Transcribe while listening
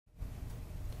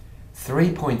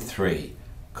3.3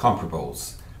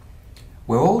 Comparables.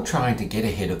 We're all trying to get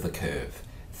ahead of the curve,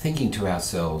 thinking to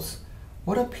ourselves,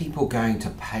 what are people going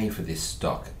to pay for this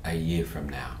stock a year from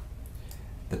now?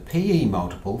 The PE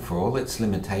multiple, for all its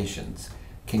limitations,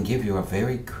 can give you a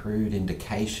very crude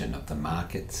indication of the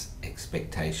market's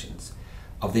expectations,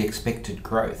 of the expected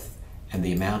growth, and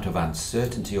the amount of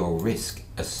uncertainty or risk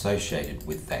associated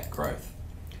with that growth.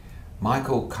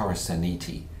 Michael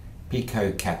Corasaniti,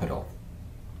 Pico Capital.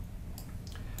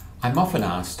 I'm often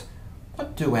asked,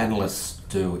 what do analysts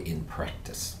do in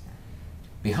practice?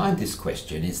 Behind this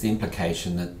question is the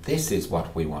implication that this is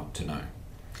what we want to know.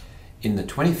 In the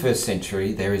 21st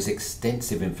century, there is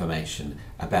extensive information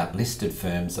about listed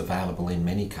firms available in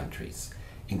many countries,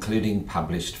 including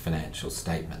published financial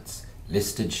statements,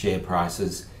 listed share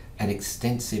prices, and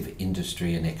extensive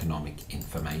industry and economic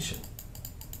information.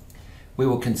 We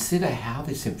will consider how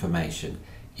this information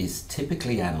is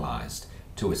typically analysed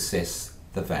to assess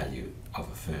the value of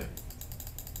a firm.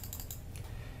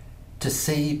 To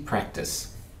see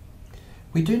practice.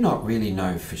 We do not really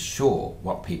know for sure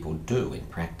what people do in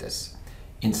practice.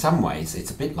 In some ways,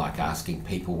 it's a bit like asking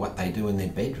people what they do in their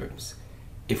bedrooms.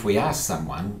 If we ask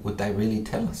someone, would they really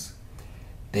tell us?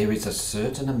 There is a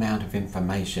certain amount of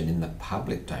information in the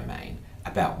public domain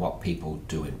about what people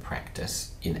do in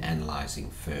practice in analysing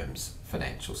firms'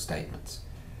 financial statements.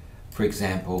 For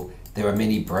example, there are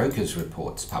many brokers'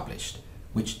 reports published,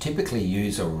 which typically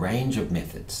use a range of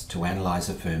methods to analyse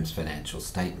a firm's financial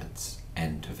statements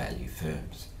and to value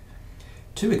firms.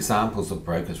 Two examples of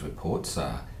brokers' reports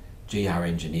are GR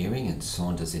Engineering and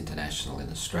Saunders International in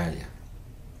Australia.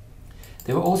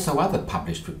 There are also other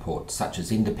published reports, such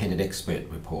as independent expert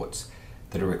reports,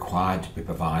 that are required to be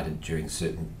provided during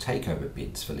certain takeover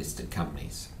bids for listed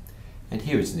companies. And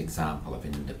here is an example of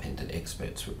an independent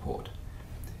expert's report.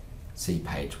 See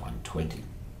page 120.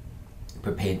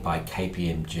 Prepared by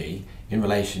KPMG in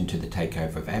relation to the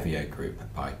takeover of Avio Group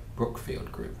by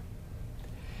Brookfield Group.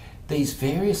 These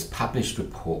various published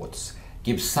reports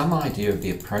give some idea of the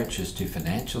approaches to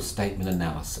financial statement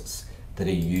analysis that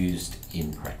are used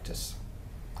in practice.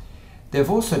 There have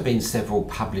also been several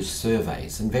published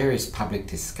surveys and various public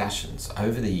discussions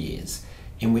over the years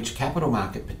in which capital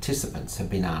market participants have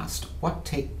been asked what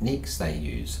techniques they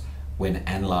use when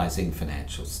analysing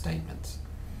financial statements.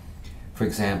 For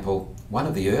example, one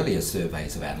of the earlier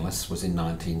surveys of analysts was in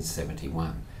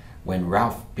 1971, when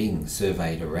Ralph Bing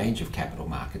surveyed a range of capital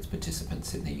markets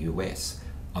participants in the US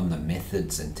on the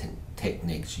methods and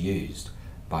techniques used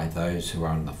by those who are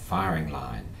on the firing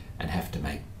line and have to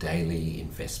make daily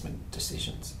investment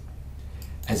decisions.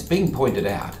 As Bing pointed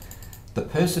out, the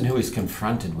person who is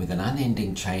confronted with an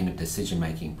unending chain of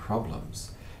decision-making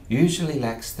problems usually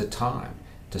lacks the time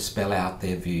to spell out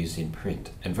their views in print,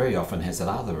 and very often has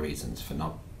other reasons for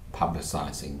not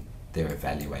publicising their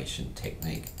evaluation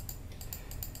technique.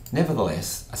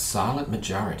 Nevertheless, a silent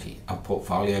majority of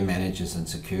portfolio managers and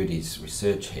securities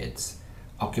research heads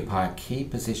occupy a key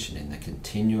position in the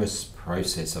continuous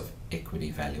process of equity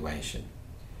valuation,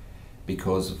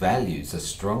 because values are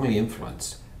strongly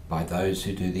influenced by those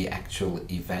who do the actual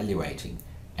evaluating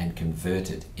and convert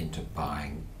it into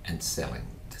buying and selling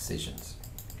decisions.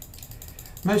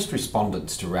 Most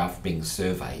respondents to Ralph Bing's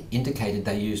survey indicated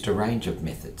they used a range of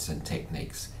methods and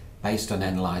techniques based on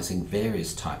analysing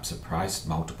various types of price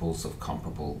multiples of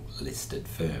comparable listed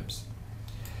firms.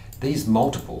 These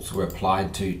multiples were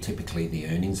applied to typically the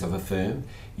earnings of a firm,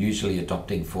 usually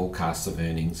adopting forecasts of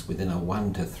earnings within a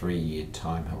 1 to 3 year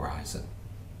time horizon.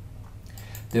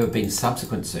 There have been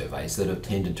subsequent surveys that have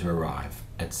tended to arrive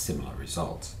at similar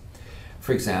results.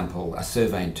 For example, a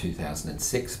survey in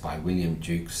 2006 by William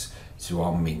Jukes,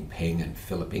 Zuong Ming Peng and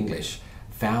Philip English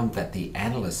found that the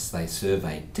analysts they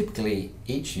surveyed typically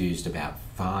each used about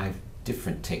 5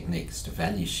 different techniques to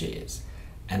value shares,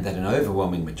 and that an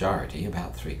overwhelming majority,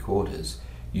 about 3/4,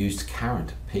 used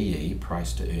current PE,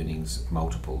 price to earnings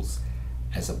multiples,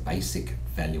 as a basic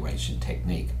valuation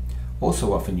technique,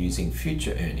 also often using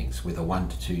future earnings with a 1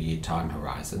 to 2 year time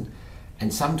horizon,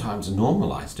 and sometimes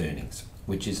normalised earnings,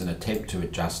 which is an attempt to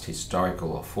adjust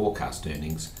historical or forecast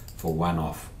earnings for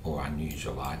one-off or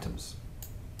unusual items.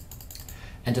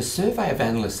 And a survey of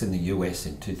analysts in the US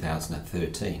in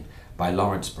 2013 by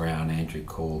Lawrence Brown, Andrew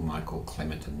Call, Michael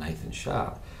Clement and Nathan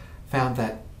Sharp found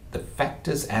that the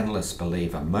factors analysts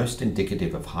believe are most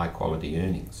indicative of high quality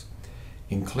earnings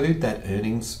include that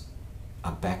earnings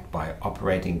are backed by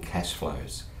operating cash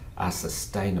flows, are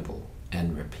sustainable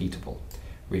and repeatable,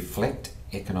 reflect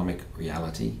economic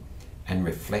reality, and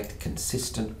reflect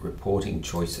consistent reporting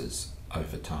choices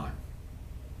over time.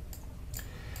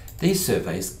 These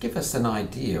surveys give us an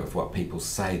idea of what people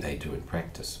say they do in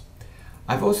practice.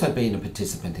 I've also been a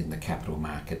participant in the capital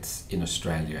markets in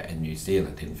Australia and New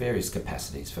Zealand in various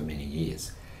capacities for many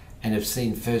years, and have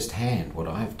seen firsthand what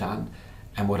I've done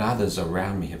and what others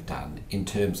around me have done in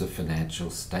terms of financial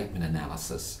statement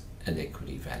analysis and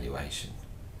equity valuation.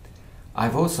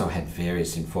 I've also had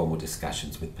various informal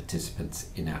discussions with participants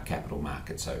in our capital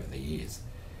markets over the years.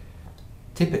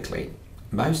 Typically,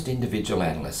 most individual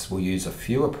analysts will use a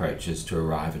few approaches to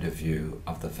arrive at a view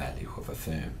of the value of a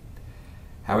firm.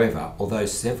 However, although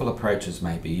several approaches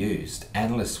may be used,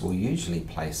 analysts will usually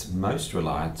place most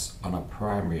reliance on a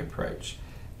primary approach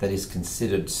that is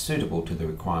considered suitable to the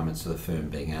requirements of the firm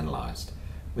being analysed,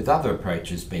 with other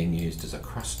approaches being used as a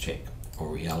cross-check or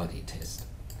reality test.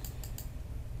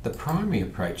 The primary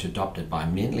approach adopted by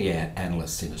many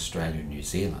analysts in Australia and New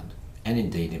Zealand, and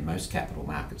indeed in most capital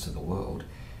markets of the world,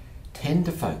 tend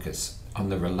to focus on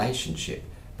the relationship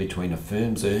between a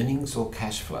firm's earnings or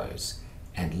cash flows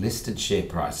and listed share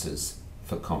prices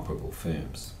for comparable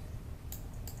firms.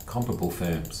 Comparable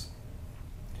firms.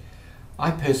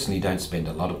 I personally don't spend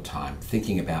a lot of time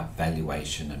thinking about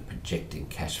valuation and projecting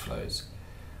cash flows.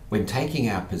 When taking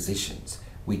our positions,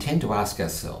 we tend to ask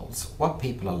ourselves what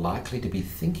people are likely to be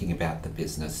thinking about the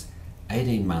business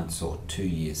 18 months or 2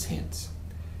 years hence.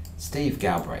 Steve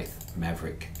Galbraith,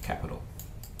 Maverick Capital.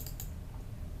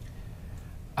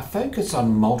 A focus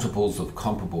on multiples of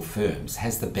comparable firms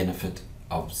has the benefit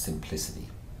of simplicity.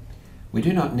 We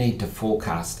do not need to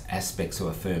forecast aspects of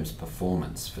a firm's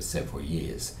performance for several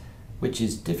years, which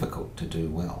is difficult to do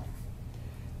well.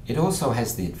 It also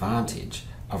has the advantage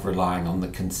of relying on the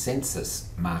consensus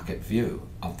market view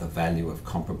of the value of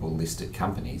comparable listed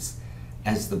companies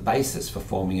as the basis for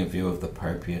forming a view of the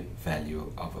appropriate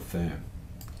value of a firm.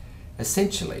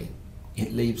 Essentially,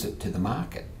 it leaves it to the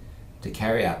market to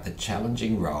carry out the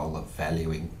challenging role of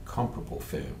valuing comparable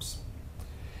firms.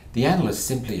 The analyst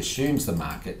simply assumes the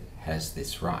market has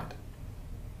this right.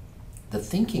 The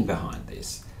thinking behind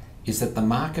this is that the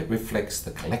market reflects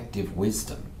the collective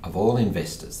wisdom of all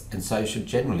investors and so should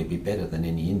generally be better than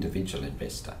any individual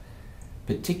investor,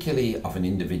 particularly of an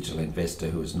individual investor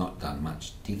who has not done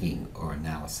much digging or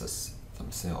analysis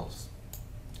themselves.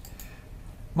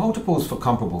 Multiples for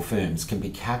comparable firms can be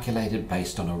calculated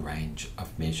based on a range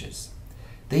of measures.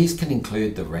 These can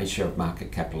include the ratio of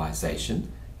market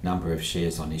capitalisation, number of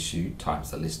shares on issue times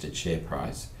the listed share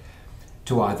price,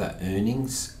 to either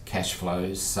earnings, cash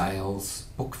flows, sales,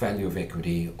 book value of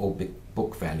equity, or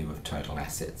book value of total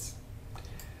assets.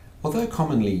 Although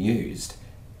commonly used,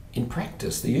 in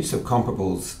practice the use of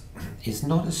comparables is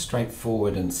not as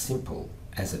straightforward and simple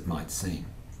as it might seem.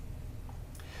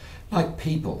 Like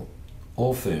people,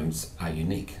 all firms are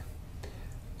unique.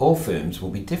 All firms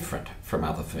will be different from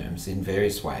other firms in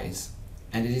various ways,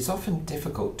 and it is often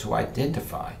difficult to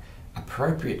identify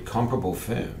appropriate comparable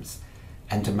firms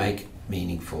and to make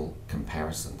meaningful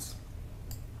comparisons.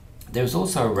 There is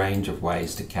also a range of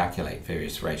ways to calculate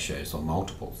various ratios or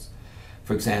multiples.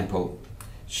 For example,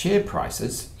 share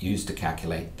prices used to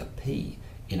calculate the P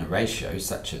in a ratio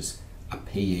such as a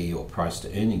PE or price to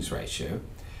earnings ratio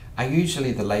are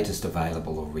usually the latest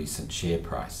available or recent share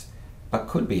price, but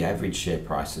could be average share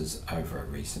prices over a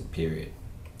recent period.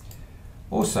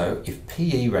 Also, if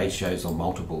PE ratios or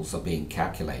multiples are being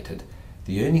calculated,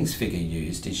 the earnings figure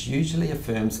used is usually a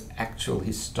firm's actual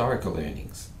historical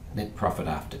earnings, net profit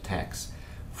after tax,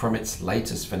 from its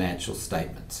latest financial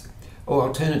statements, or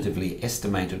alternatively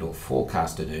estimated or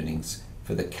forecasted earnings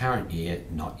for the current year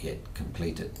not yet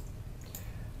completed.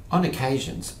 On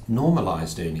occasions,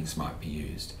 normalised earnings might be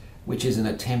used, which is an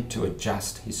attempt to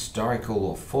adjust historical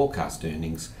or forecast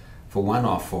earnings for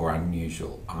one-off or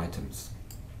unusual items.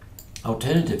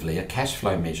 Alternatively, a cash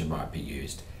flow measure might be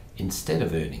used instead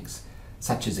of earnings,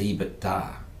 such as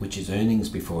EBITDA, which is earnings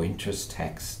before interest,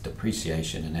 tax,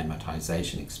 depreciation and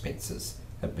amortization expenses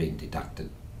have been deducted.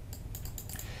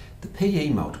 The PE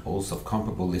multiples of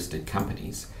comparable listed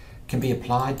companies can be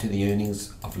applied to the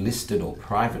earnings of listed or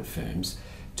private firms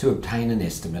to obtain an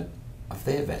estimate of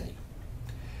their value.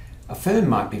 A firm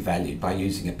might be valued by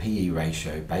using a PE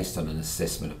ratio based on an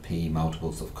assessment of PE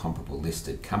multiples of comparable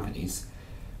listed companies,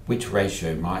 which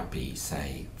ratio might be,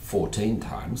 say, 14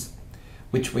 times,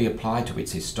 which we apply to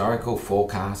its historical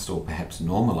forecast or perhaps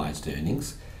normalised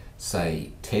earnings,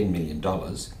 say $10 million,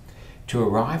 to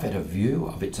arrive at a view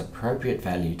of its appropriate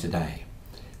value today,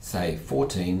 say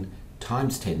 14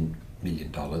 times $10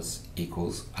 million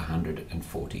equals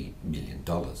 $140 million.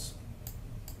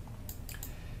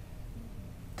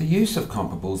 The use of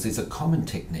comparables is a common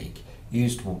technique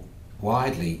used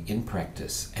widely in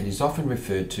practice and is often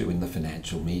referred to in the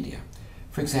financial media.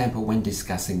 For example, when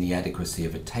discussing the adequacy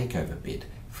of a takeover bid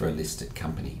for a listed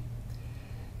company.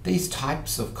 These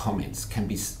types of comments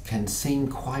can seem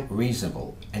quite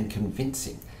reasonable and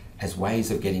convincing as ways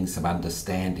of getting some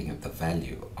understanding of the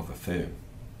value of a firm.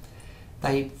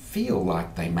 They feel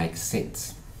like they make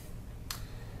sense.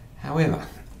 However,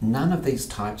 none of these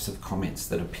types of comments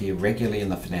that appear regularly in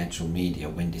the financial media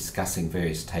when discussing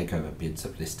various takeover bids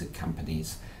of listed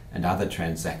companies and other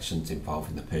transactions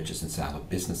involving the purchase and sale of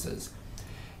businesses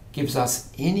gives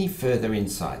us any further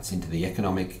insights into the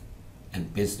economic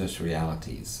and business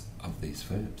realities of these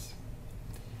firms.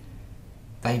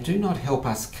 They do not help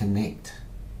us connect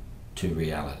to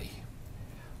reality.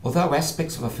 Although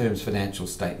aspects of a firm's financial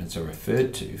statements are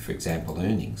referred to, for example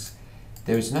earnings,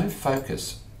 there is no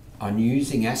focus on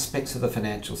using aspects of the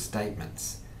financial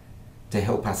statements to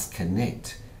help us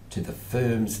connect to the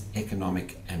firm's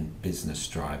economic and business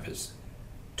drivers,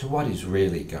 to what is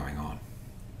really going on.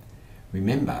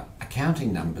 Remember,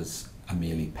 accounting numbers are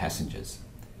merely passengers,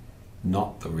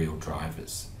 not the real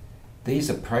drivers. These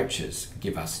approaches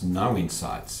give us no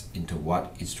insights into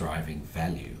what is driving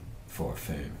value for a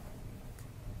firm.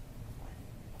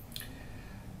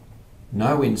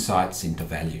 No insights into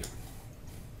value.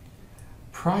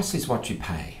 Price is what you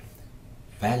pay.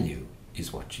 Value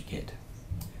is what you get.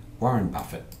 Warren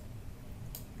Buffett.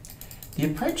 The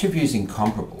approach of using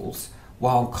comparables,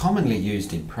 while commonly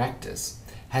used in practice,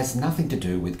 has nothing to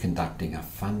do with conducting a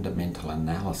fundamental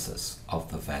analysis of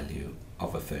the value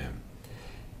of a firm.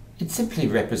 It simply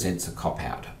represents a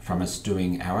cop-out from us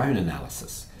doing our own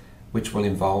analysis, which will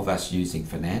involve us using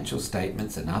financial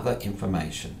statements and other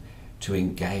information to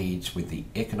engage with the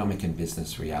economic and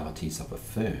business realities of a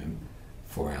firm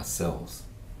for ourselves.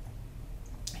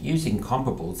 Using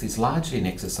comparables is largely an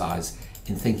exercise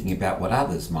in thinking about what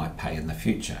others might pay in the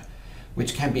future,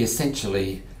 which can be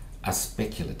essentially a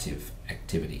speculative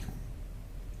activity.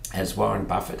 As Warren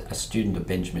Buffett, a student of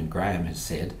Benjamin Graham, has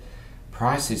said,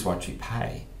 price is what you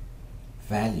pay,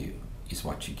 value is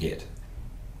what you get.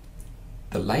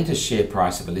 The latest share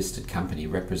price of a listed company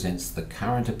represents the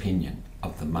current opinion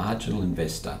of the marginal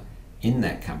investor in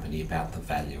that company about the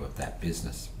value of that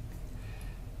business.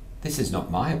 This is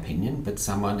not my opinion, but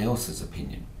someone else's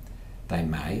opinion. They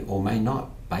may or may not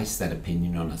base that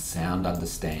opinion on a sound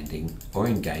understanding or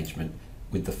engagement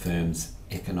with the firm's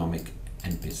economic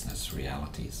and business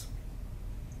realities.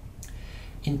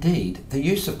 Indeed, the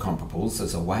use of comparables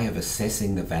as a way of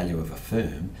assessing the value of a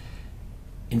firm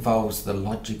involves the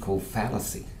logical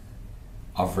fallacy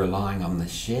of relying on the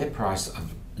share price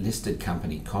of listed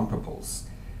company comparables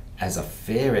as a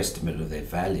fair estimate of their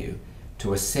value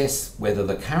to assess whether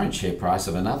the current share price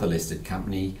of another listed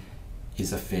company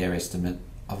is a fair estimate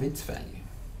of its value.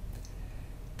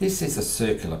 This is a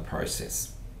circular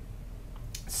process.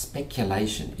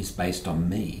 Speculation is based on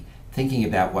me thinking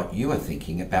about what you are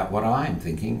thinking, about what I am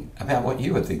thinking, about what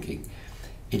you are thinking.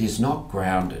 It is not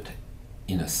grounded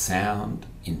in a sound,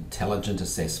 intelligent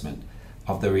assessment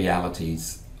of the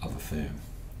realities of a firm.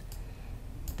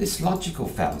 This logical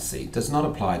fallacy does not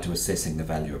apply to assessing the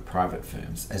value of private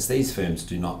firms, as these firms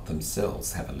do not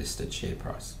themselves have a listed share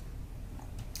price.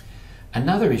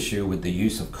 Another issue with the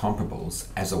use of comparables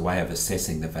as a way of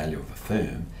assessing the value of a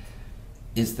firm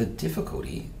is the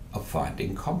difficulty of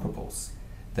finding comparables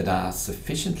that are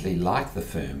sufficiently like the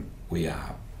firm we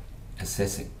are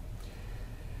assessing.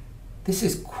 This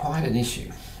is quite an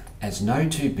issue, as no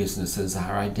two businesses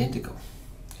are identical.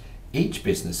 Each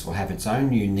business will have its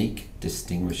own unique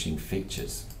distinguishing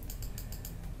features.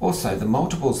 Also, the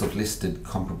multiples of listed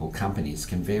comparable companies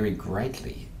can vary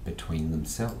greatly between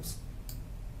themselves.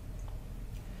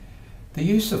 The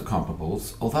use of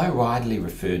comparables, although widely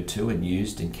referred to and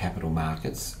used in capital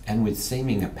markets and with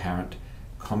seeming apparent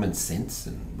common sense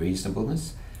and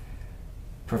reasonableness,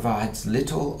 provides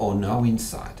little or no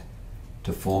insight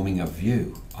to forming a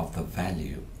view of the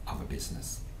value of a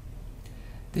business.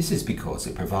 This is because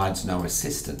it provides no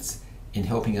assistance in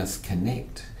helping us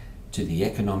connect to the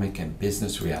economic and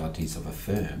business realities of a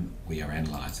firm we are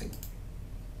analysing.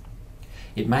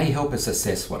 It may help us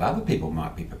assess what other people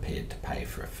might be prepared to pay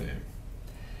for a firm.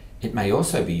 It may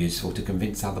also be useful to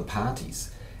convince other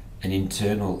parties, an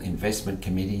internal investment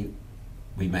committee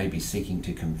we may be seeking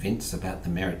to convince about the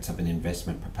merits of an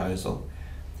investment proposal,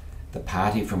 the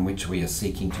party from which we are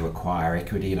seeking to acquire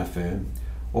equity in a firm,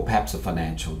 or perhaps a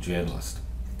financial journalist.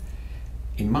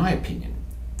 In my opinion,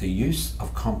 the use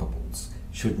of comparables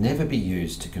should never be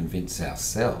used to convince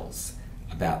ourselves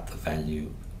about the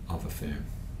value of a firm.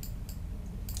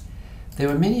 There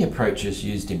are many approaches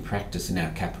used in practice in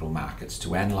our capital markets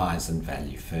to analyse and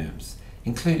value firms,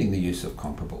 including the use of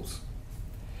comparables.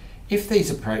 If these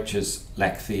approaches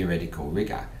lack theoretical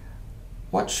rigour,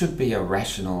 what should be a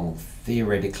rational,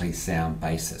 theoretically sound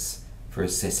basis for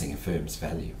assessing a firm's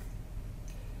value.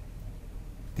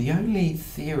 The only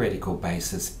theoretical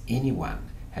basis anyone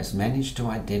has managed to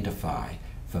identify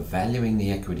for valuing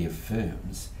the equity of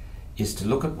firms is to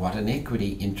look at what an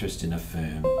equity interest in a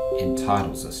firm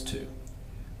entitles us to,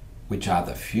 which are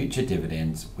the future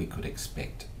dividends we could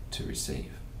expect to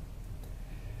receive.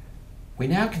 We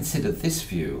now consider this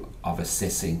view of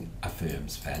assessing a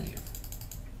firm's value.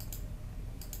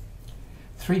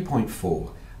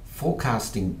 3.4.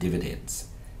 Forecasting dividends,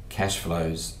 cash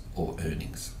flows or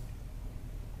earnings.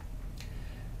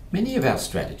 Many of our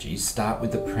strategies start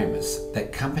with the premise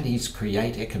that companies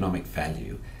create economic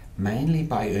value mainly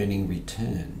by earning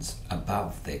returns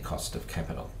above their cost of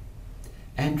capital.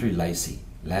 Andrew Lacey,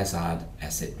 Lazard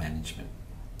Asset Management.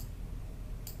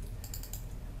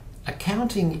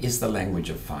 Accounting is the language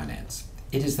of finance.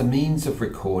 It is the means of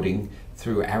recording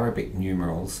through Arabic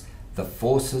numerals the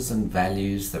forces and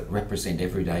values that represent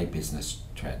everyday business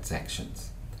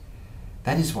transactions.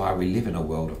 That is why we live in a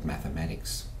world of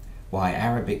mathematics, why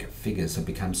Arabic figures have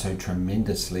become so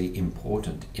tremendously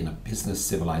important in a business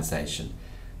civilization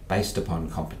based upon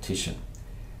competition,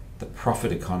 the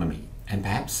profit economy, and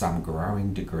perhaps some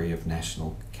growing degree of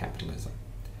national capitalism.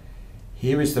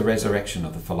 Here is the resurrection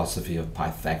of the philosophy of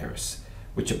Pythagoras,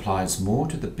 which applies more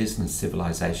to the business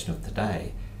civilization of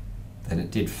today than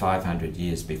it did 500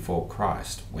 years before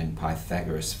Christ, when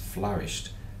Pythagoras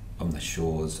flourished on the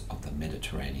shores of the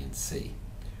Mediterranean Sea.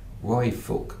 Roy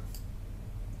Fulk.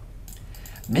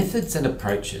 Methods and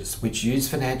approaches which use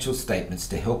financial statements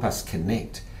to help us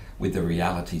connect with the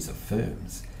realities of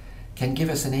firms can give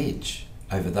us an edge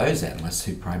over those analysts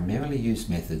who primarily use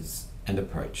methods and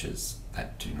approaches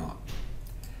that do not.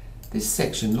 This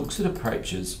section looks at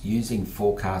approaches using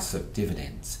forecasts of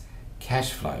dividends,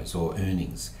 cash flows or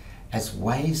earnings as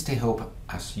ways to help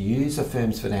us use a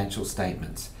firm's financial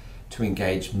statements to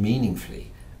engage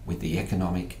meaningfully with the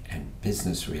economic and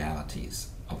business realities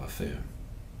of a firm.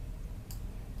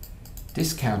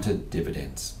 Discounted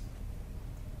dividends.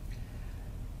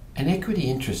 An equity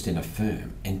interest in a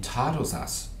firm entitles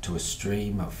us to a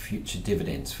stream of future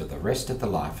dividends for the rest of the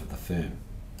life of the firm.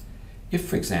 If,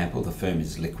 for example, the firm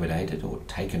is liquidated or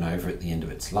taken over at the end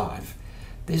of its life,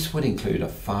 this would include a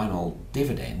final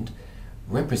dividend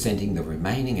representing the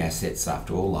remaining assets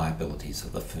after all liabilities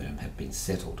of the firm have been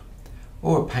settled,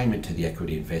 or a payment to the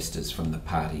equity investors from the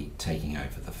party taking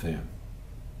over the firm.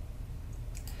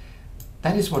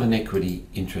 That is what an equity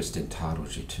interest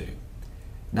entitles you to.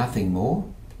 Nothing more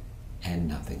and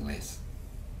nothing less.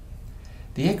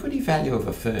 The equity value of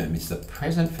a firm is the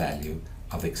present value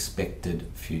of expected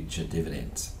future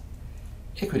dividends.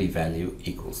 Equity value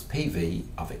equals PV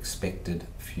of expected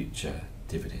future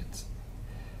dividends.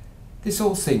 This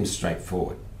all seems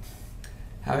straightforward.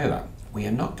 However, we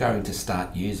are not going to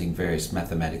start using various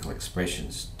mathematical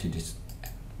expressions to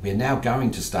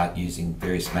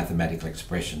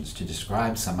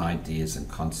describe some ideas and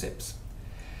concepts.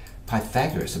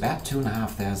 Pythagoras, about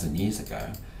 2,500 years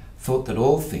ago, thought that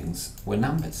all things were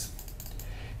numbers.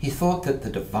 He thought that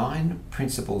the divine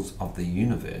principles of the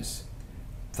universe,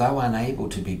 though unable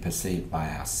to be perceived by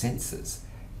our senses,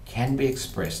 can be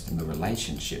expressed in the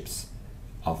relationships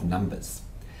of numbers.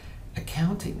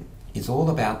 Accounting is all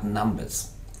about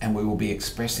numbers, and we will be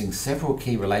expressing several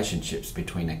key relationships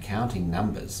between accounting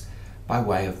numbers by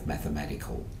way of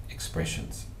mathematical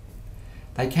expressions.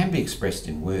 They can be expressed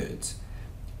in words,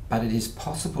 but it is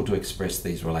possible to express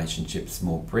these relationships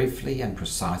more briefly and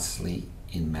precisely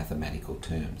in mathematical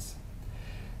terms.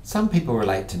 Some people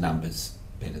relate to numbers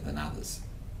better than others.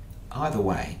 Either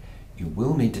way, you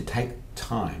will need to take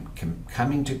time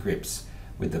coming to grips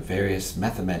with the various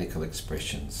mathematical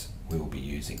expressions we will be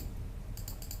using.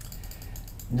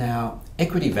 Now,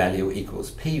 equity value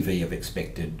equals PV of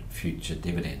expected future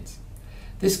dividends.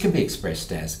 This can be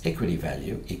expressed as equity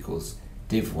value equals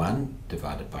div 1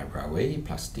 divided by rho e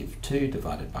plus div 2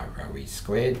 divided by rho e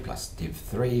squared plus div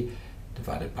 3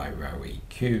 divided by rho e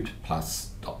cubed plus ...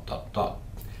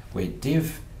 where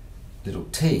div little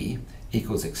t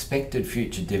equals expected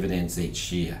future dividends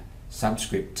each year.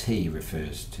 Subscript t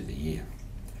refers to the year.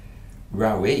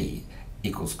 Rho e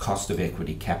equals cost of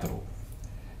equity capital.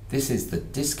 This is the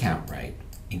discount rate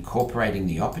incorporating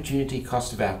the opportunity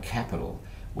cost of our capital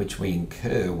which we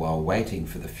incur while waiting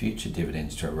for the future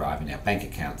dividends to arrive in our bank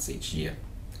accounts each year.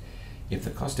 If the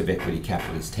cost of equity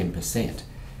capital is 10%,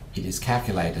 it is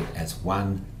calculated as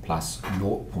 1 plus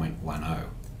 0.10,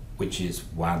 which is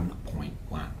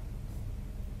 1.1.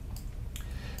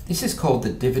 This is called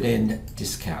the dividend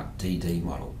discount DD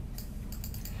model.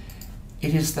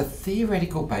 It is the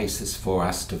theoretical basis for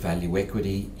us to value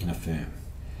equity in a firm.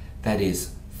 That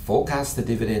is, forecast the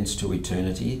dividends to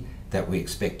eternity that we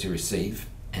expect to receive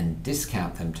and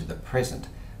discount them to the present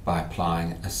by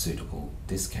applying a suitable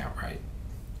discount rate.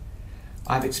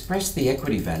 I've expressed the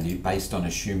equity value based on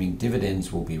assuming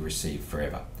dividends will be received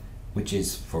forever, which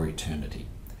is for eternity.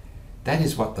 That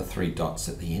is what the 3 dots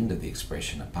at the end of the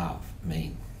expression above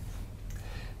mean.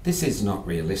 This is not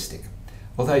realistic.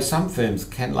 Although some firms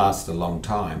can last a long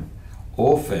time,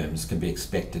 all firms can be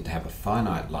expected to have a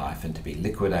finite life and to be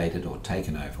liquidated or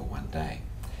taken over one day.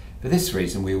 For this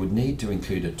reason, we would need to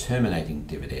include a terminating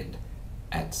dividend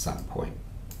at some point.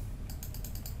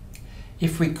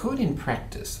 If we could, in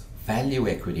practice, value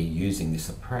equity using this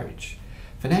approach,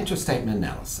 financial statement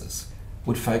analysis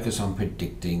would focus on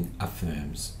predicting a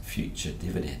firm's future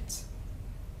dividends.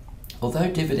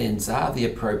 Although dividends are the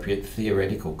appropriate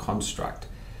theoretical construct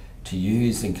to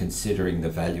use in considering the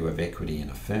value of equity in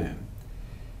a firm,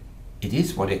 it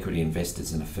is what equity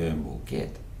investors in a firm will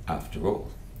get, after all.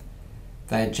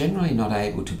 They are generally not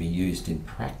able to be used in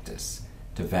practice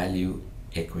to value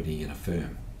equity in a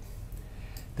firm.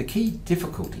 The key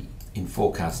difficulty in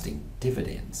forecasting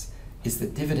dividends is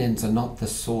that dividends are not the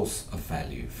source of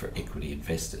value for equity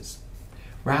investors.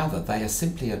 Rather, they are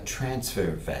simply a transfer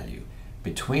of value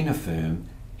between a firm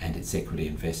and its equity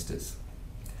investors.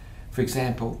 For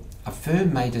example, a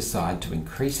firm may decide to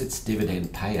increase its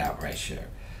dividend payout ratio,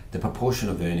 the proportion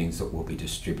of earnings that will be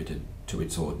distributed to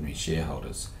its ordinary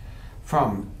shareholders,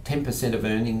 from 10% of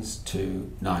earnings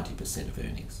to 90% of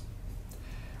earnings.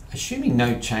 Assuming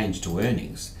no change to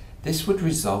earnings, this would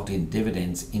result in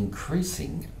dividends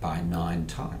increasing by 9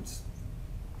 times.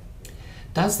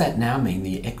 Does that now mean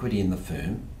the equity in the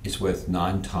firm is worth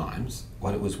 9 times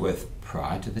what it was worth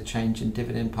prior to the change in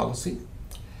dividend policy?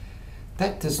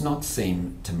 That does not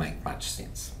seem to make much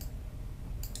sense.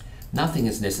 Nothing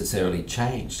has necessarily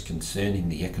changed concerning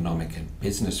the economic and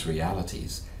business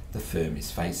realities the firm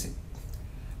is facing.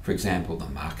 For example, the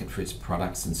market for its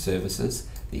products and services,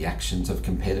 the actions of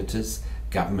competitors,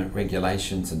 government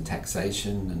regulations and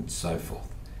taxation, and so forth.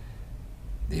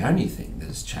 The only thing that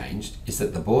has changed is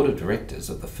that the board of directors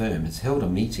of the firm has held a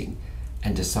meeting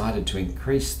and decided to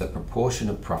increase the proportion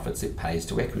of profits it pays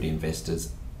to equity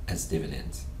investors as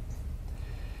dividends.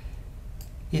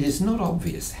 It is not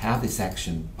obvious how this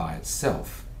action by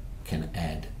itself can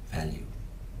add value.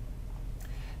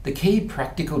 The key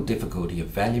practical difficulty of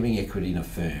valuing equity in a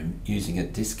firm using a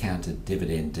discounted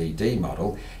dividend DD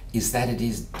model is that it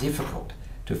is difficult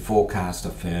to forecast a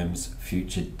firm's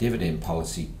future dividend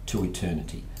policy to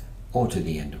eternity or to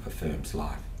the end of a firm's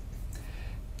life.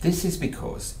 This is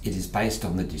because it is based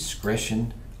on the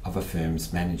discretion of a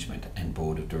firm's management and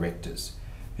board of directors,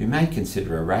 who may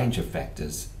consider a range of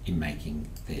factors in making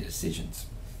their decisions.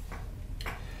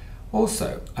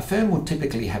 Also, a firm will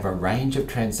typically have a range of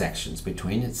transactions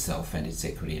between itself and its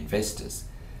equity investors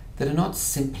that are not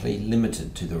simply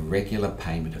limited to the regular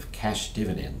payment of cash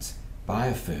dividends by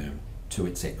a firm to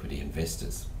its equity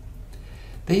investors.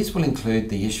 These will include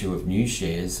the issue of new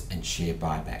shares and share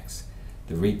buybacks,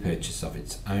 the repurchase of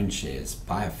its own shares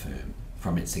by a firm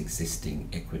from its existing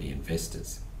equity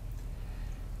investors.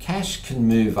 Cash can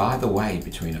move either way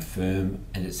between a firm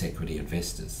and its equity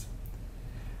investors.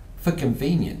 For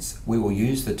convenience, we will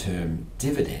use the term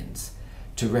dividends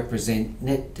to represent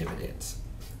net dividends,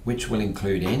 which will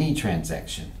include any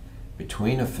transaction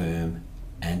between a firm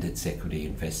and its equity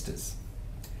investors.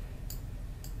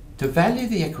 To value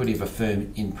the equity of a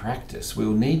firm in practice, we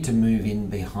will need to move in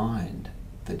behind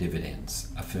the dividends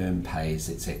a firm pays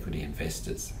its equity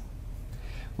investors.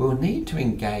 We will need to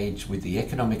engage with the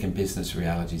economic and business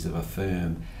realities of a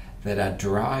firm that are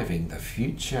driving the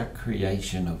future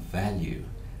creation of value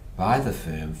by the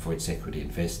firm for its equity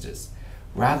investors,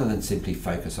 rather than simply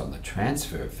focus on the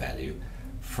transfer of value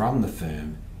from the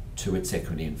firm to its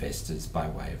equity investors by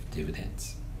way of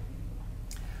dividends.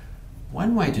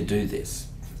 One way to do this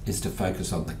is to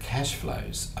focus on the cash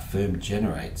flows a firm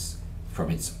generates from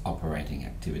its operating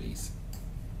activities.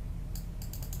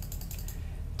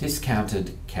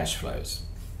 Discounted cash flows.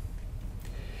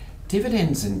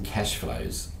 Dividends and cash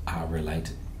flows are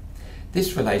related.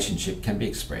 This relationship can be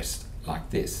expressed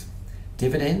like this.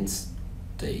 Dividends,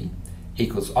 D,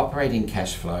 equals operating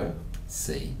cash flow,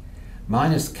 C,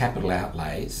 minus capital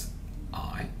outlays,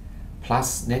 I,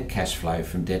 plus net cash flow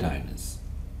from debt owners,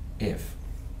 F.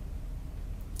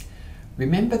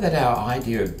 Remember that our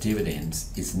idea of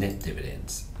dividends is net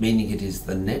dividends, meaning it is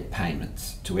the net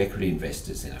payments to equity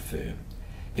investors in a firm.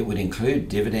 It would include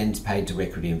dividends paid to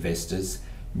equity investors,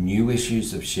 new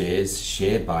issues of shares,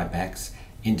 share buybacks,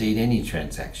 indeed any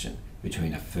transaction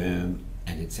between a firm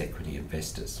and its equity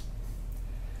investors.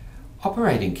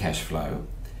 Operating cash flow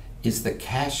is the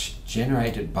cash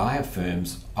generated by a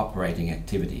firm's operating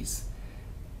activities.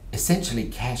 essentially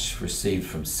cash received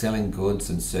from selling goods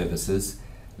and services,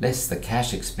 less the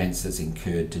cash expenses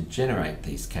incurred to generate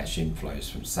these cash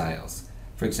inflows from sales,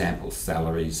 for example,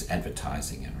 salaries,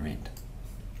 advertising and rent.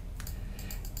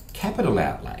 Capital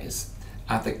outlays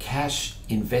are the cash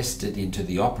invested into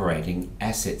the operating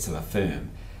assets of a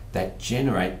firm that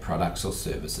generate products or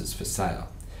services for sale.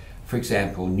 For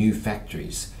example, new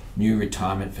factories, new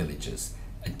retirement villages,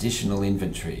 additional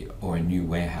inventory or a new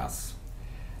warehouse.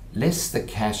 Less the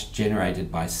cash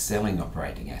generated by selling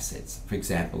operating assets, for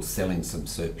example, selling some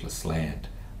surplus land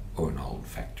or an old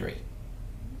factory.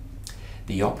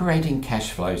 The operating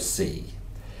cash flow C,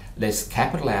 less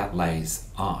capital outlays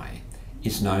I,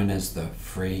 is known as the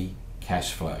free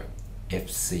cash flow,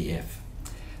 FCF.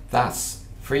 Thus,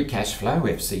 free cash flow,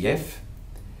 FCF,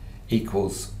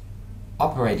 equals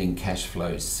operating cash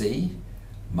flow C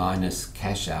minus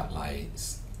cash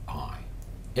outlays I.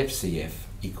 FCF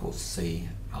equals C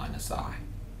minus I.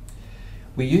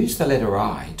 We use the letter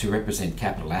I to represent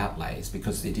capital outlays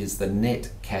because it is the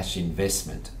net cash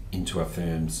investment into a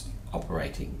firm's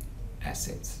operating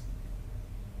assets.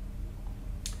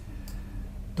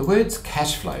 The words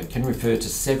cash flow can refer to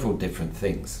several different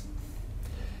things.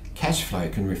 Cash flow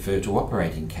can refer to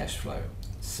operating cash flow,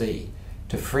 C,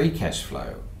 to free cash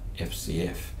flow,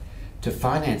 FCF, to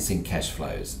financing cash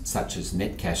flows such as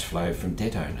net cash flow from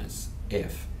debt owners,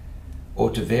 F, or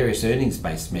to various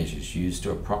earnings-based measures used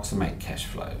to approximate cash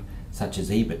flow such as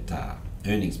EBITDA,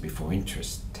 earnings before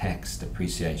interest, tax,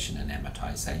 depreciation and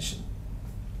amortization.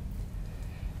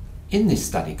 In this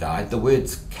study guide, the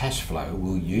words cash flow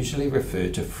will usually refer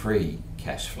to free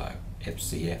cash flow,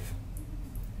 FCF.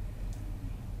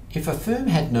 If a firm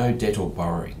had no debt or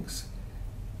borrowings,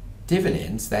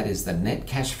 dividends, that is the net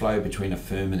cash flow between a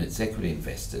firm and its equity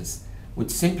investors,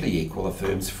 would simply equal a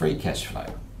firm's free cash flow,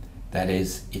 that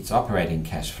is, its operating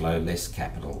cash flow less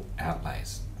capital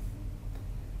outlays.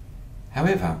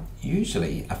 However,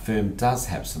 usually a firm does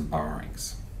have some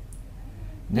borrowings.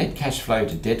 Net cash flow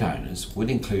to debt owners would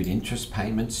include interest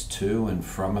payments to and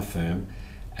from a firm,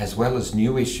 as well as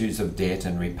new issues of debt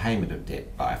and repayment of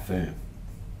debt by a firm.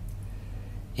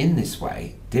 In this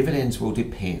way, dividends will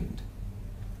depend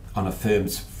on a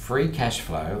firm's free cash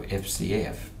flow,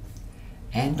 FCF,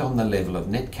 and on the level of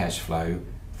net cash flow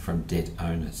from debt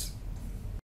owners.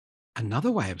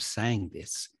 Another way of saying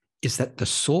this is that the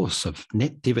source of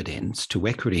net dividends to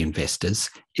equity investors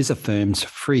is a firm's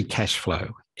free cash flow,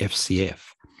 FCF,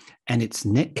 and its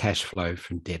net cash flow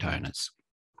from debt owners.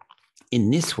 In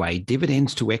this way,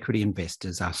 dividends to equity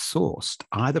investors are sourced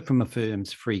either from a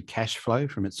firm's free cash flow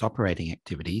from its operating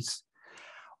activities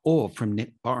or from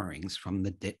net borrowings from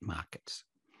the debt markets.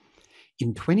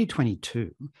 In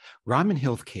 2022, Ryman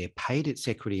Healthcare paid its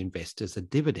equity investors a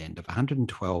dividend of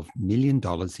 $112 million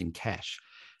in cash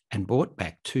and bought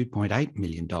back $2.8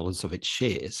 million of its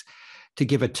shares to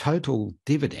give a total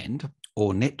dividend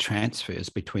or net transfers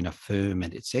between a firm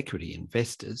and its equity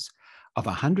investors of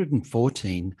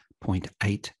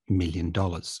 $114.8 million.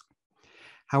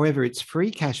 However, its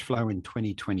free cash flow in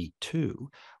 2022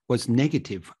 was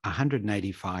negative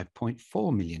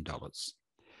 $185.4 million.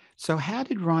 So how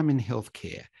did Ryman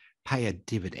Healthcare pay a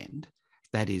dividend,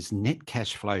 that is net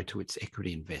cash flow to its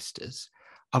equity investors,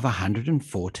 of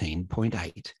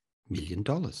 $114.8 million?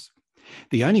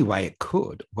 The only way it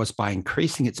could was by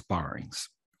increasing its borrowings,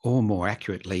 or more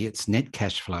accurately, its net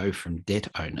cash flow from debt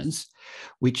owners,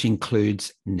 which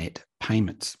includes net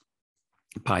payments,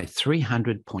 by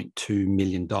 $300.2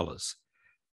 million,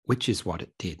 which is what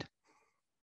it did.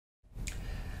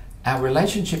 Our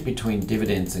relationship between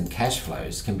dividends and cash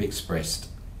flows can be expressed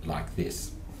like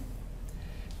this.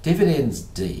 Dividends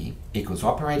D equals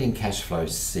operating cash flow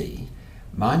C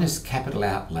minus capital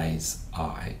outlays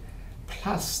I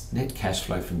plus net cash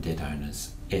flow from debt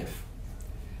owners F,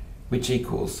 which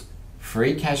equals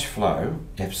free cash flow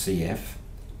FCF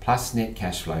plus net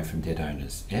cash flow from debt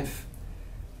owners F,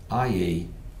 i.e.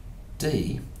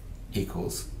 D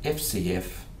equals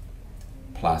FCF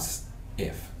plus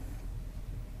F.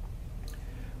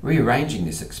 Rearranging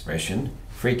this expression,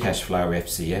 free cash flow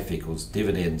FCF equals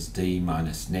dividends D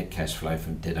minus net cash flow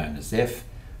from debt owners F,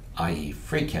 i.e.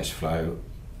 free cash flow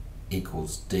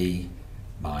equals D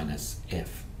minus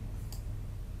F.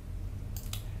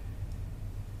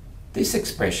 This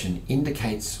expression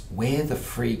indicates where the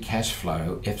free cash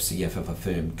flow FCF of a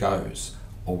firm goes,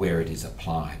 or where it is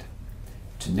applied,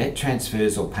 to net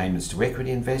transfers or payments to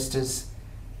equity investors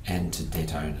and to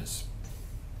debt owners.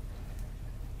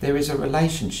 There is a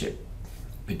relationship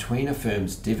between a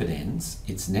firm's dividends,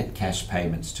 its net cash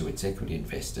payments to its equity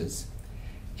investors,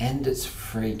 and its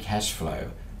free cash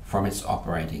flow from its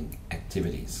operating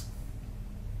activities.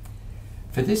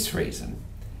 For this reason,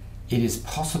 It is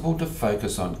possible to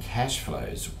focus on cash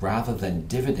flows rather than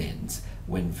dividends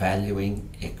when valuing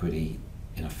equity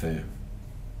in a firm.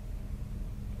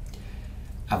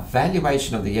 A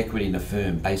valuation of the equity in a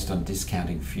firm based on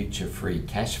discounting future free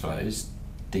cash flows,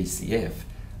 DCF,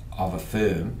 of a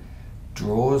firm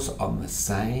draws on the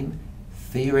same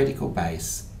theoretical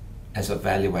base as a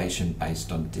valuation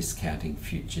based on discounting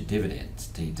future dividends,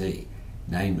 DD.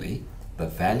 Namely, the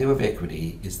value of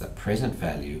equity is the present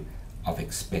value of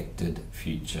expected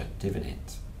future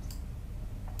dividends.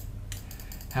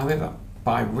 However,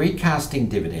 by recasting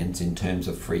dividends in terms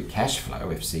of free cash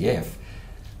flow, FCF,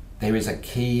 there is a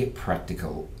key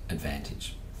practical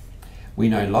advantage. We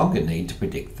no longer need to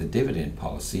predict the dividend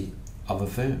policy of a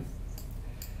firm.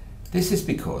 This is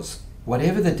because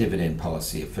whatever the dividend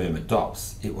policy a firm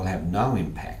adopts, it will have no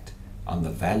impact on the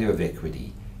value of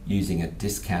equity using a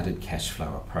discounted cash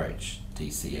flow approach,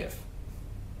 DCF.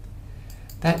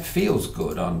 That feels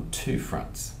good on two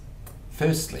fronts.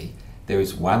 Firstly, there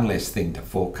is one less thing to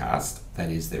forecast,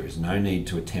 that is, there is no need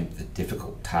to attempt the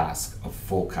difficult task of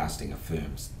forecasting a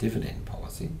firm's dividend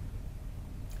policy.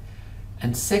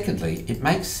 And secondly, it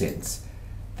makes sense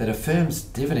that a firm's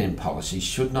dividend policy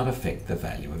should not affect the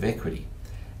value of equity,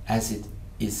 as it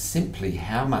is simply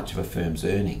how much of a firm's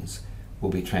earnings will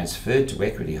be transferred to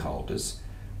equity holders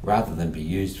rather than be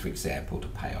used, for example, to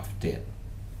pay off debt.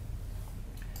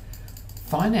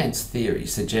 Finance theory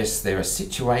suggests there are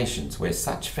situations where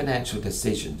such financial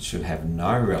decisions should have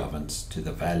no relevance to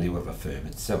the value of a firm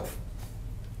itself.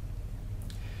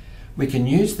 We can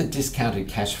use the discounted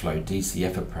cash flow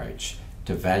DCF approach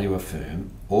to value a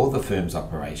firm or the firm's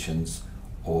operations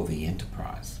or the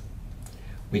enterprise.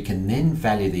 We can then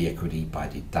value the equity by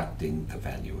deducting the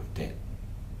value of debt.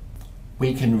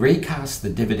 We can recast the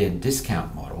dividend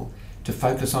discount model to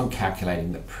focus on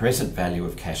calculating the present value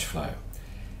of cash flow.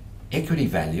 Equity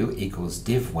value equals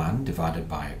div 1 divided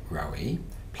by rho e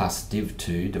plus div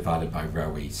 2 divided by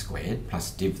rho e squared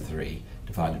plus div 3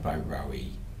 divided by rho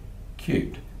e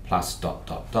cubed plus ...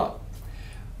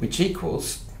 which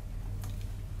equals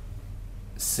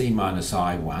c minus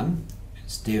i1,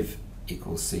 it's div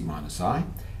equals c minus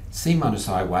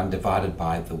i1 divided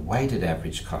by the weighted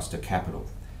average cost of capital,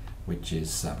 which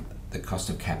is the cost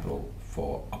of capital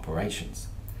for operations,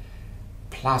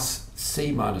 plus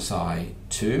c minus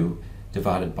i2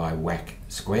 divided by WACC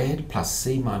squared plus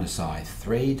c minus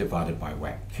i3 divided by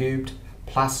WACC cubed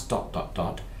plus ...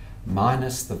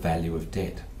 minus the value of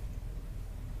debt.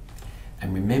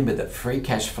 And remember that free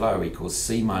cash flow equals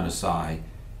c minus i,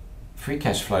 free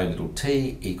cash flow little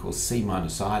t equals c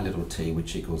minus i little t,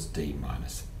 which equals d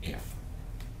minus f.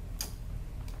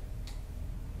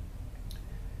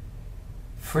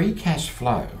 Free cash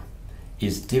flow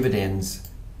is dividends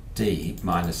D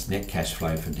minus net cash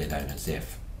flow from debt owners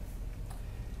F.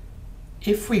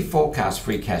 If we forecast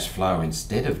free cash flow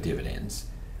instead of dividends,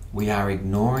 we are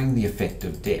ignoring the effect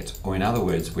of debt, or in other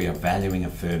words, we are valuing a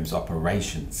firm's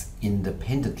operations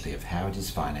independently of how it is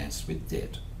financed with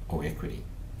debt or equity.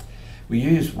 We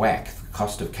use WACC, the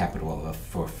cost of capital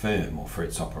for a firm or for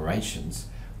its operations,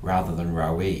 rather than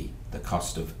rho e, the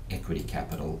cost of equity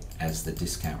capital, as the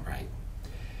discount rate.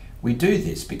 We do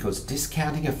this because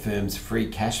discounting a firm's free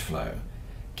cash flow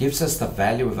gives us the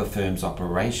value of a firm's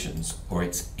operations or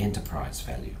its enterprise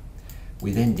value.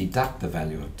 We then deduct the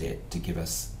value of debt to give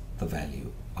us the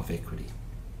value of equity.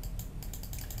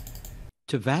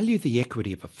 To value the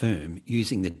equity of a firm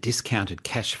using the discounted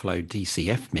cash flow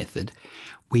DCF method,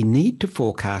 we need to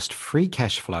forecast free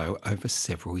cash flow over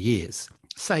several years,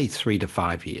 say 3 to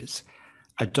 5 years.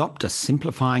 Adopt a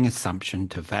simplifying assumption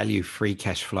to value free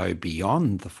cash flow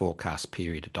beyond the forecast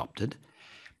period adopted,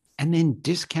 and then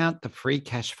discount the free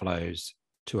cash flows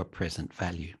to a present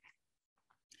value.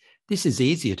 This is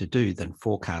easier to do than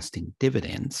forecasting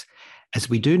dividends, as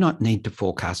we do not need to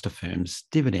forecast a firm's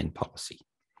dividend policy.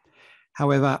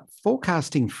 However,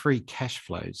 forecasting free cash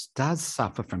flows does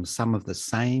suffer from some of the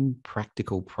same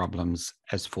practical problems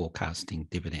as forecasting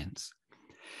dividends.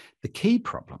 The key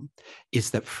problem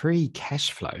is that free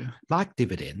cash flow, like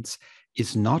dividends,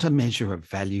 is not a measure of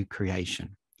value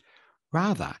creation.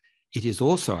 Rather, it is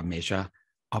also a measure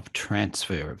of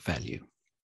transfer of value.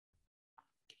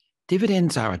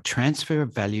 Dividends are a transfer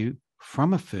of value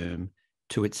from a firm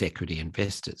to its equity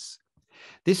investors.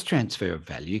 This transfer of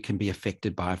value can be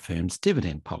affected by a firm's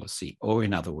dividend policy, or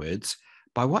in other words,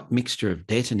 by what mixture of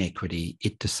debt and equity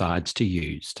it decides to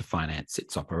use to finance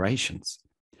its operations.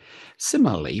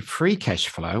 Similarly, free cash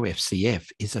flow, FCF,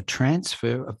 is a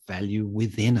transfer of value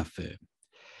within a firm.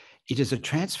 It is a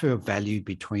transfer of value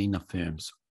between a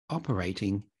firm's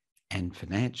operating and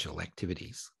financial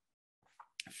activities.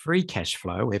 Free cash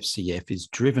flow, FCF, is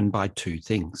driven by two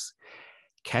things: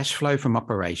 cash flow from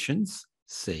operations,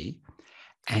 C,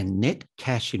 and net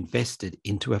cash invested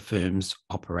into a firm's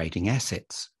operating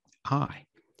assets, I.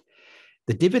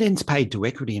 The dividends paid to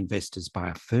equity investors by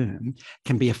a firm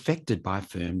can be affected by a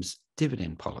firm's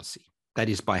dividend policy. That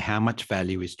is, by how much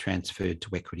value is transferred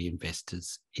to equity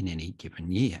investors in any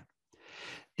given year.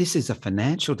 This is a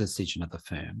financial decision of the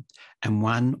firm, and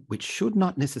one which should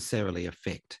not necessarily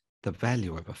affect the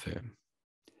value of a firm.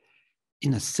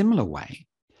 In a similar way,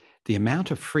 the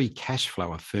amount of free cash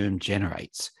flow a firm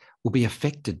generates will be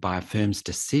affected by a firm's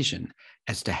decision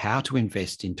as to how to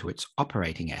invest into its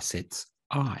operating assets,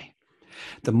 I.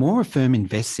 The more a firm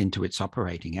invests into its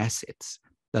operating assets,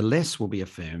 the less will be a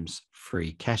firm's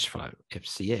free cash flow,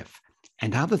 FCF,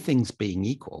 and other things being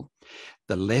equal,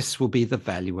 the less will be the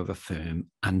value of a firm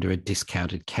under a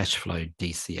discounted cash flow,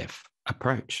 DCF,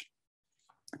 approach.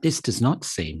 This does not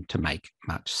seem to make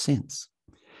much sense.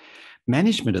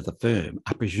 Management of the firm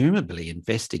are presumably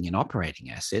investing in operating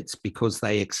assets because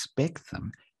they expect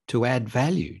them to add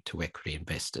value to equity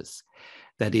investors.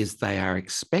 That is, they are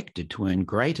expected to earn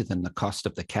greater than the cost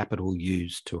of the capital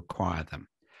used to acquire them,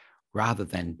 rather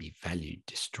than be value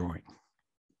destroying.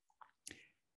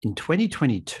 In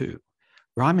 2022,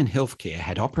 Ryman Healthcare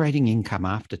had operating income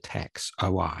after tax,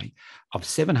 OI, of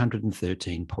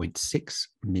 $713.6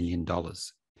 million.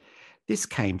 This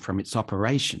came from its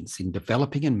operations in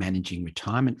developing and managing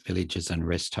retirement villages and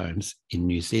rest homes in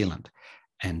New Zealand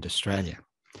and Australia.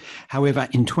 However,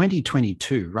 in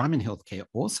 2022, Ryman Healthcare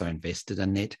also invested a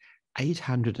net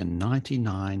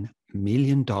 $899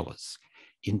 million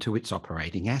into its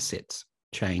operating assets,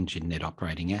 change in net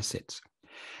operating assets,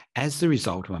 as the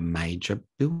result of a major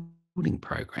building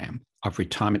program of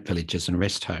retirement villages and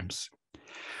rest homes.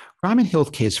 Ryman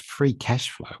Healthcare's free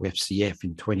cash flow, FCF,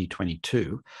 in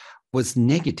 2022 was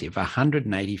negative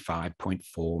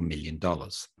 $185.4 million.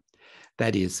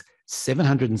 That is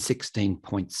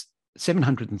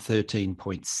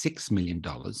 $713.6 million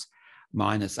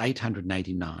minus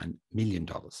 $889 million.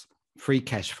 Free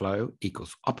cash flow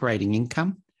equals operating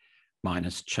income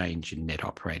minus change in net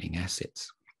operating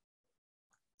assets.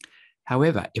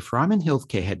 However, if Ryman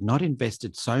Healthcare had not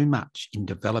invested so much in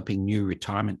developing new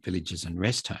retirement villages and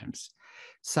rest homes,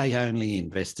 say only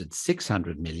invested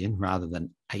 $600 million rather than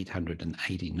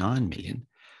 $889 million,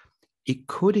 it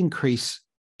could increase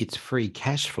its free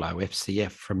cash flow,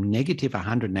 FCF, from negative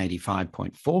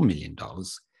 $185.4 million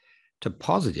to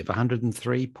positive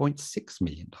 $103.6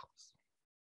 million.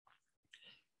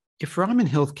 If Ryman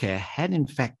Healthcare had in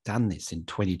fact done this in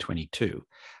 2022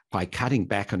 by cutting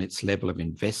back on its level of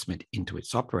investment into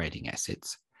its operating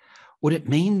assets, would it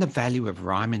mean the value of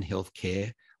Ryman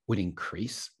Healthcare would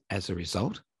increase as a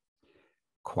result?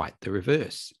 Quite the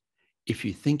reverse. If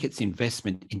you think its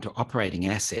investment into operating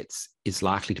assets is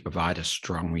likely to provide a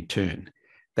strong return,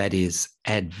 that is,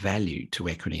 add value to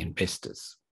equity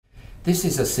investors. This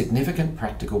is a significant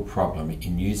practical problem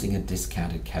in using a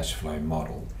discounted cash flow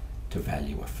model to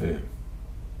value a firm.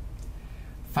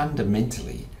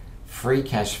 Fundamentally, free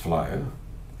cash flow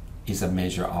is a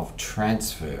measure of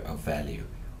transfer of value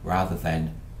rather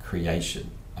than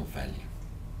creation of value.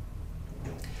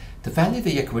 To value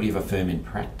the equity of a firm in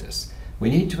practice, we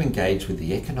need to engage with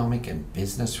the economic and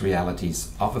business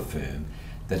realities of a firm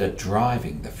that are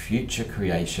driving the future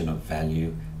creation of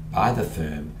value by the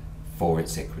firm for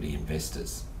its equity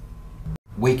investors.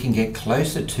 We can get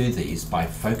closer to these by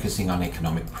focusing on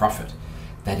economic profit,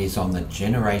 that is, on the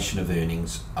generation of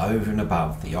earnings over and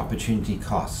above the opportunity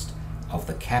cost of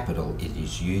the capital it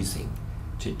is using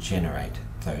to generate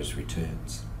those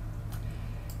returns.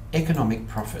 Economic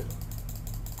profit.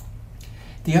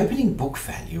 The opening book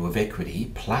value of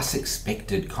equity plus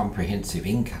expected comprehensive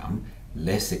income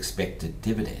less expected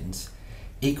dividends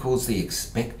equals the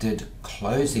expected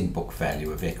closing book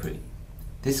value of equity.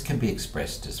 This can be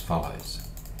expressed as follows.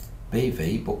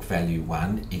 BV, book value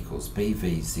 1, equals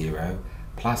BV 0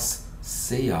 plus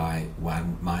CI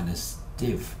 1 minus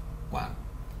div 1.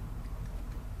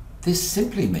 This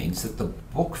simply means that the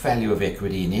book value of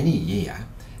equity in any year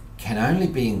can only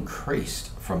be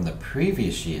increased from the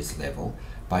previous year's level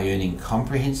by earning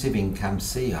comprehensive income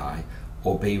CI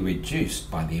or be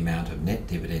reduced by the amount of net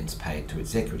dividends paid to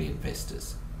its equity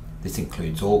investors. This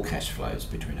includes all cash flows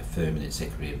between a firm and its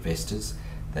equity investors,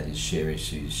 that is, share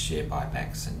issues, share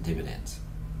buybacks and dividends.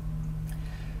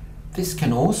 This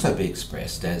can also be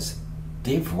expressed as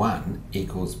div 1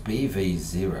 equals BV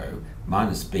 0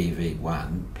 minus BV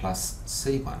 1 plus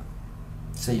C1,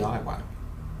 CI1.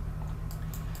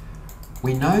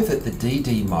 We know that the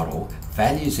DD model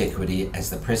values equity as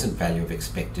the present value of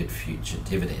expected future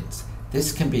dividends.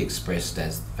 This can be expressed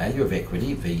as the value of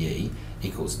equity, VE,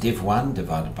 equals div1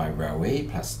 divided by rho E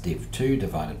plus div2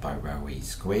 divided by rho E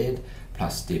squared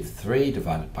plus div3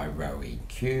 divided by rho E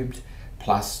cubed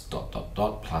plus ...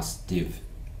 plus div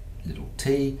little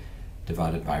t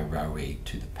divided by rho E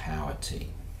to the power t.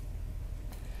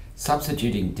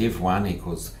 Substituting div1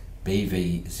 equals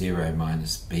bv0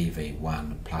 minus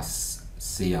bv1 plus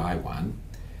ci1,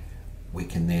 we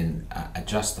can then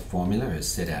adjust the formula as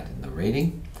set out in the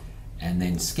reading, and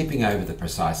then skipping over the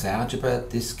precise algebra,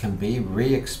 this can be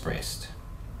re-expressed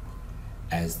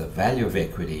as the value of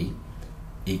equity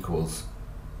equals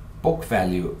book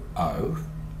value O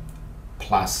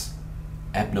plus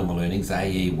abnormal earnings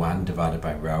AE1 divided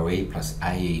by rho E plus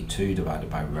AE2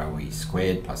 divided by rho E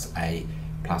squared plus A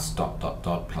plus ...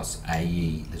 plus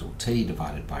AE little t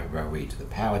divided by rho E to the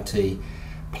power t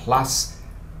plus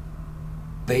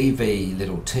BV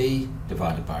little t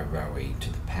divided by rho E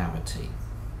to the power t.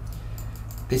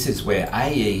 This is where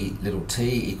AE little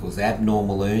t equals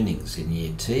abnormal earnings in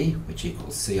year t, which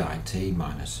equals CIT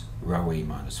minus rho E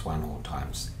minus 1 all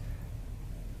times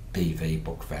BV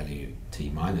book value t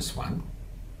minus 1.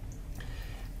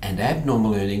 And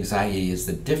abnormal earnings AE is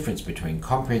the difference between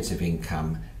comprehensive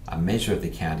income, a measure of the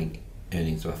accounting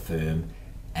earnings of a firm,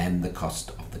 and the cost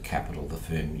of the capital the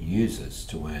firm uses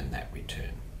to earn that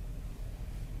return.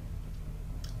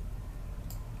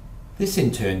 This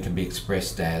in turn can be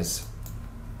expressed as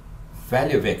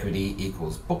value of equity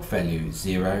equals book value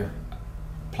 0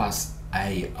 plus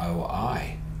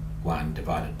AOI 1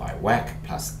 divided by WACC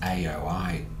plus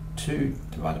AOI 2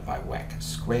 divided by WACC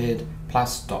squared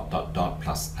plus ...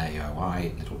 plus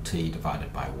AOI little t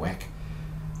divided by WACC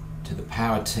to the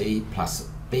power t plus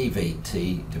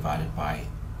BVT divided by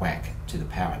WACC to the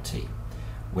power t,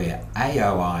 where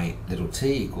AOI little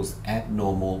t equals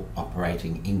abnormal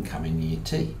operating income in year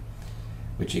t,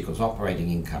 which equals operating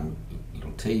income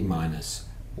little t minus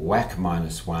WACC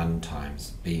minus 1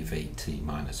 times BVT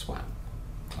minus 1,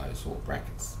 close all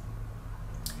brackets.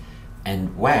 And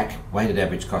WACC, weighted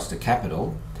average cost of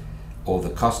capital, or the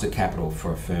cost of capital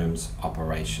for a firm's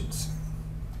operations.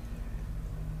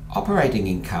 Operating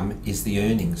income is the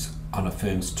earnings on a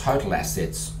firm's total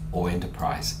assets or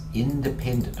enterprise,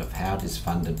 independent of how it is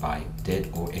funded by debt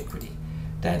or equity.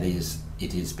 That is,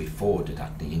 it is before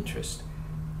deducting interest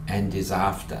and is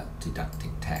after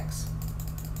deducting tax.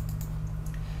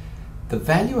 The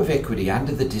value of equity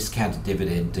under the discounted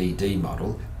dividend DD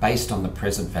model, based on the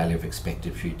present value of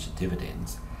expected future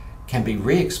dividends, can be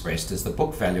re-expressed as the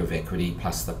book value of equity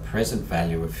plus the present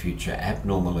value of future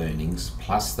abnormal earnings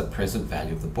plus the present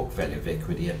value of the book value of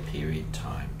equity at period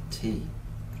time t.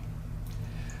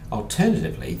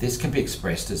 Alternatively, this can be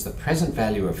expressed as the present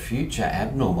value of future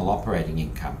abnormal operating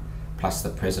income plus the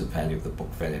present value of the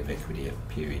book value of equity at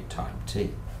period time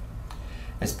t.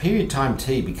 As period time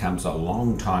t becomes a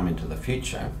long time into the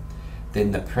future,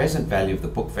 then the present value of the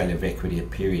book value of equity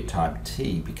at period time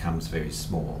t becomes very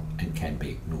small and can be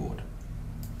ignored.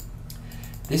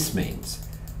 This means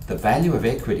the value of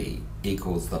equity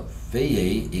equals the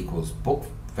VE equals book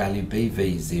value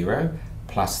BV0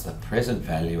 plus the present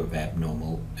value of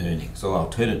abnormal earnings, or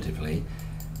alternatively,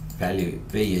 value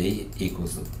VE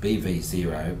equals the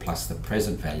BV0 plus the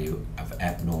present value of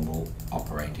abnormal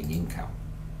operating income.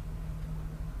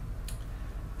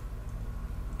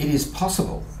 It is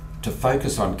possible to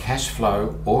focus on cash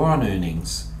flow or on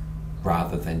earnings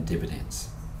rather than dividends.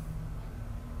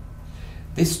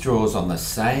 This draws on the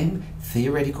same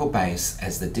theoretical base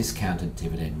as the discounted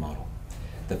dividend model.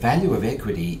 The value of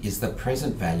equity is the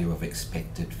present value of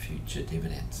expected future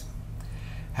dividends.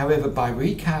 However, by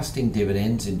recasting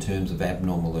dividends in terms of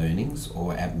abnormal earnings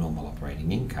or abnormal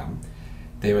operating income,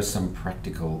 there are some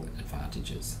practical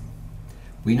advantages.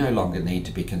 We no longer need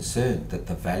to be concerned that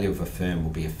the value of a firm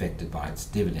will be affected by its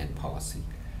dividend policy,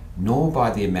 nor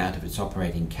by the amount of its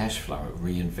operating cash flow it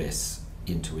reinvests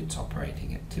into its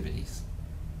operating activities.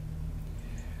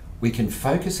 We can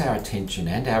focus our attention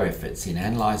and our efforts in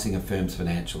analysing a firm's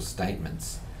financial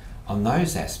statements on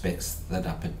those aspects that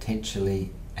are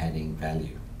potentially adding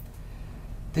value.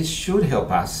 This should help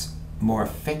us more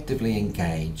effectively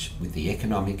engage with the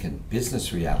economic and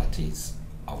business realities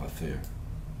of a firm.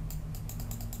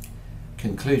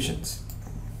 Conclusions.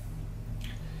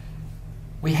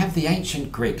 We have the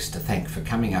ancient Greeks to thank for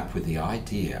coming up with the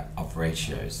idea of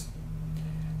ratios.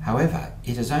 However,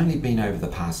 it has only been over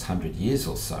the past 100 years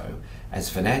or so, as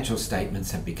financial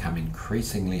statements have become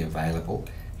increasingly available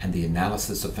and the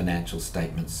analysis of financial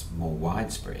statements more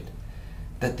widespread,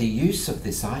 that the use of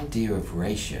this idea of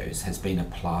ratios has been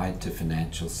applied to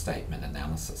financial statement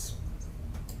analysis.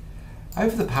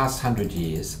 Over the past 100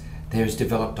 years, there has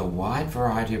developed a wide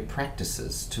variety of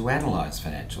practices to analyse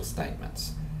financial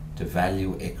statements, to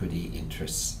value equity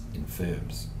interests in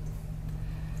firms.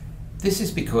 This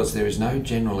is because there is no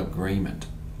general agreement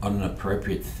on an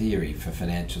appropriate theory for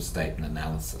financial statement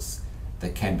analysis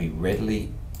that can be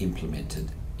readily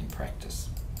implemented in practice.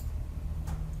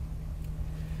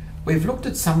 We've looked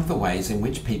at some of the ways in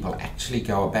which people actually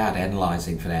go about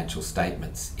analysing financial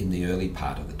statements in the early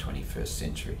part of the 21st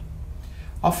century,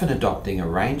 often adopting a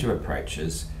range of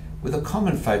approaches with a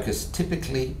common focus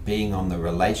typically being on the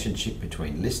relationship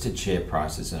between listed share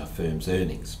prices and a firm's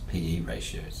earnings, PE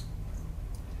ratios.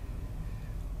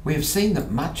 We have seen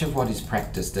that much of what is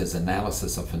practiced as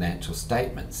analysis of financial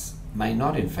statements may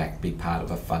not in fact be part of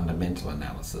a fundamental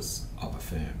analysis of a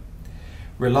firm.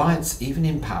 Reliance, even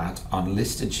in part, on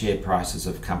listed share prices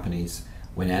of companies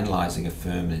when analysing a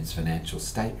firm and its financial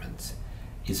statements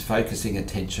is focusing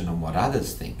attention on what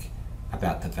others think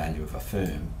about the value of a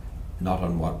firm, not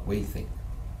on what we think.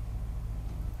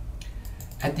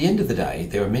 At the end of the day,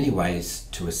 there are many ways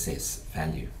to assess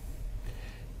value.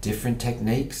 Different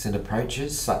techniques and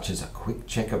approaches, such as a quick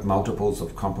check of multiples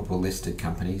of comparable listed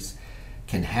companies,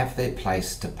 can have their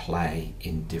place to play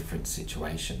in different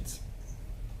situations.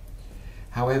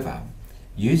 However,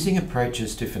 using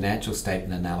approaches to financial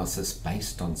statement analysis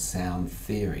based on sound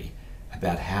theory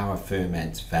about how a firm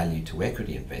adds value to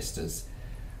equity investors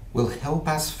will help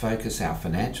us focus our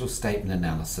financial statement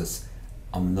analysis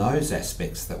on those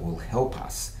aspects that will help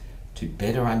us to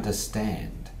better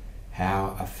understand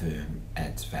how a firm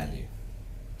adds value.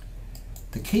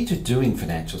 The key to doing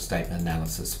financial statement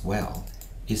analysis well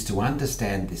is to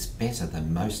understand this better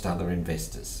than most other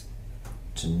investors,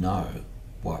 to know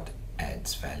what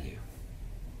adds value.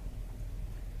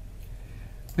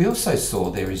 We also saw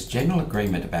there is general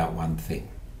agreement about one thing,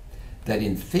 that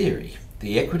in theory,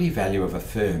 the equity value of a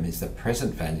firm is the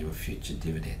present value of future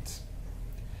dividends.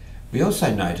 We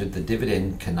also noted the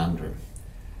dividend conundrum.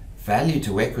 Value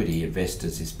to equity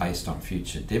investors is based on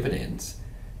future dividends,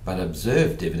 but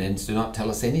observed dividends do not tell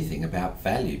us anything about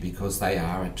value because they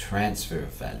are a transfer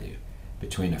of value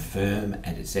between a firm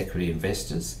and its equity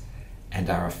investors and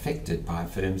are affected by a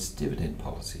firm's dividend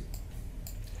policy.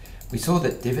 We saw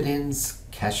that dividends,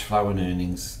 cash flow and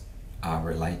earnings are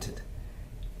related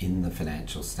in the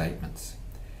financial statements,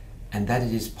 and that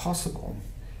it is possible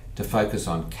to focus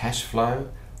on cash flow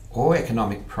or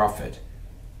economic profit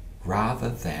rather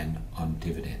than on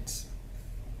dividends.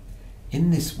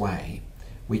 In this way,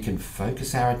 we can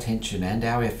focus our attention and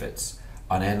our efforts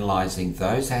on analysing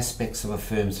those aspects of a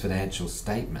firm's financial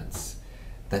statements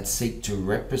that seek to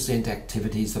represent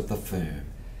activities of the firm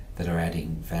that are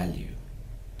adding value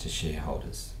to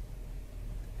shareholders.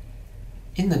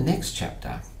 In the next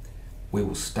chapter, we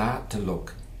will start to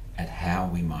look at how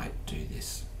we might do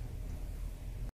this.